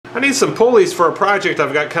I need some pulleys for a project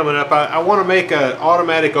I've got coming up. I want to make an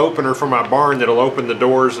automatic opener for my barn that'll open the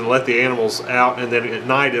doors and let the animals out, and then at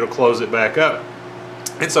night it'll close it back up.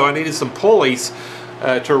 And so I needed some pulleys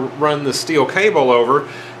to run the steel cable over.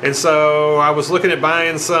 And so I was looking at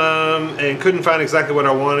buying some and couldn't find exactly what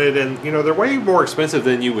I wanted. And you know, they're way more expensive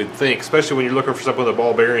than you would think, especially when you're looking for something with a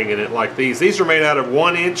ball bearing in it like these. These are made out of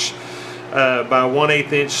 1 inch by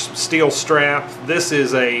 1/8 inch steel strap. This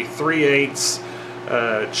is a 3/8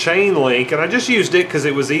 chain link, and I just used it because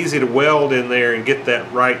it was easy to weld in there and get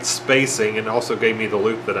that right spacing, and also gave me the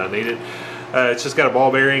loop that I needed. It's just got a ball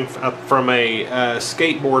bearing from a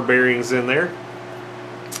skateboard bearings in there,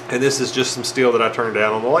 and this is just some steel that I turned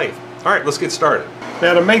down on the lathe. Alright, let's get started.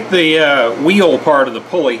 Now to make the wheel part of the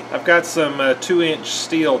pulley, I've got some 2-inch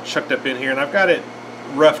steel chucked up in here, and I've got it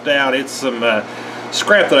roughed out. It's some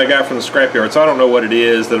scrap that I got from the scrapyard, so I don't know what it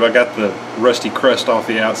is, that I got the rusty crust off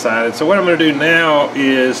the outside. And so what I'm going to do now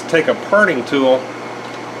is take a parting tool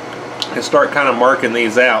and start kind of marking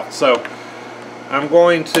these out. So I'm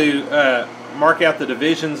going to mark out the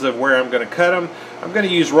divisions of where I'm going to cut them. I'm going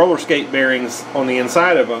to use roller skate bearings on the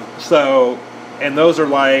inside of them, so, and those are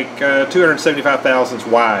like 275 thousandths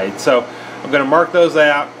wide. So I'm going to mark those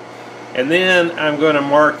out, and then I'm going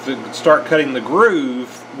to start cutting the groove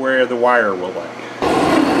where the wire will lay.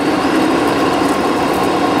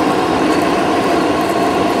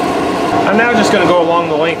 I'm now just going to go along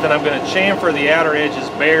the length, and I'm going to chamfer the outer edges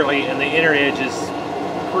barely and the inner edges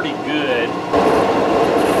pretty good.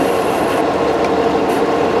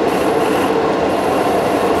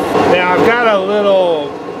 Now I've got a little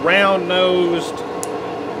round-nosed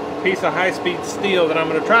piece of high-speed steel that I'm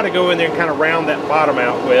going to try to go in there and kind of round that bottom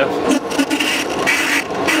out with.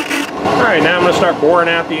 Alright, now I'm going to start boring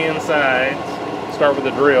out the inside. Start with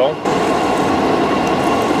a drill.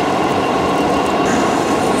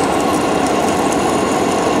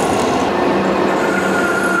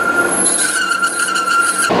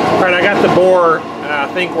 Alright, I got the bore, I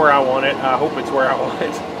think, where I want it. I hope it's where I want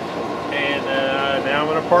it. And now I'm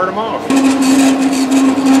going to part them off.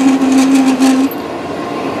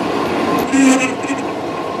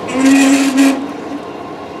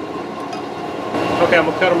 Okay, I'm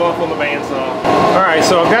going to cut them off on the bandsaw. Alright,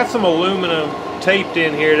 so I've got some aluminum taped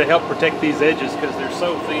in here to help protect these edges because they're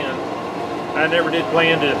so thin. I never did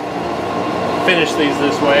plan to finish these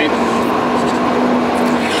this way.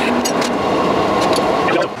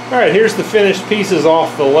 Alright, here's the finished pieces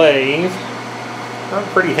off the lathe. I'm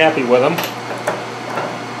pretty happy with them.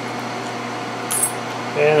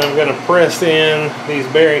 And I'm going to press in these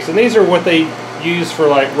bearings. And these are what they use for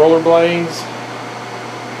like roller blades.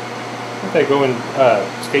 I think they go in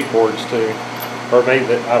skateboards too. Or maybe,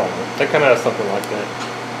 I don't know. They come out of something like that.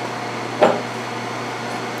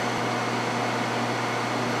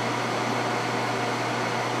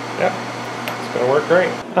 Yep. Gonna work great.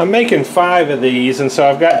 I'm making 5 of these, and so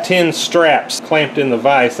I've got 10 straps clamped in the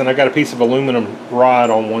vise, and I've got a piece of aluminum rod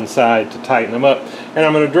on one side to tighten them up, and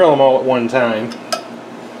I'm going to drill them all at one time.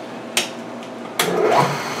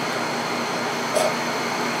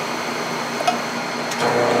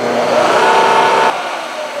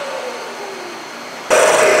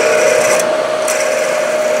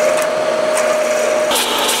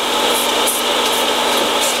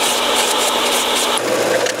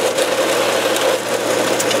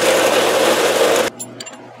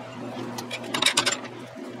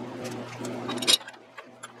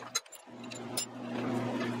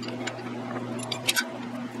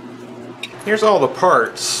 Here's all the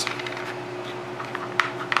parts.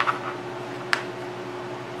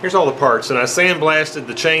 Here's all the parts, and I sandblasted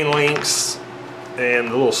the chain links and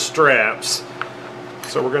the little straps.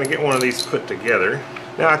 So we're going to get one of these put together.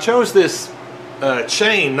 Now I chose this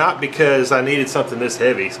chain not because I needed something this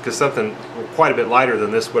heavy, because something quite a bit lighter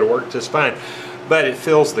than this would have worked just fine, but it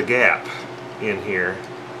fills the gap in here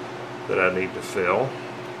that I need to fill.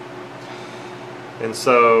 And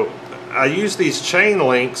so I use these chain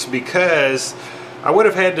links because I would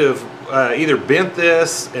have had to have either bent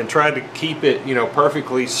this and tried to keep it, you know,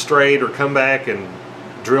 perfectly straight, or come back and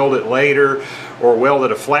drilled it later, or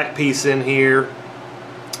welded a flat piece in here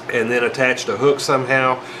and then attached a hook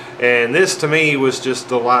somehow. And this to me was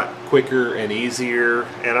just a lot quicker and easier,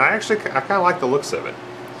 and I kind of like the looks of it.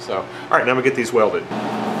 So, all right, now I'm gonna get these welded.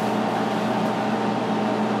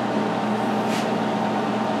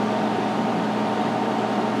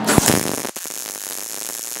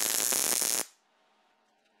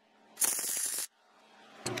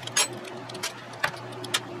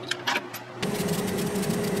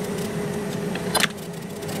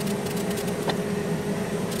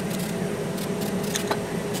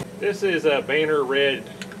 This is a Banner Red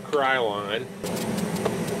Krylon.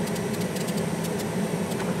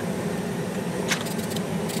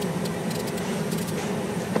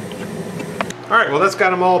 Alright, well that's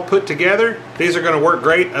got them all put together. These are going to work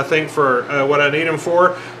great, I think, for what I need them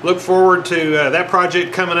for. Look forward to that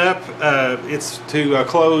project coming up. It's to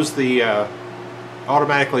close the,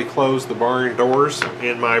 automatically close the barn doors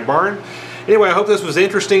in my barn. Anyway, I hope this was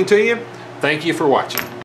interesting to you. Thank you for watching.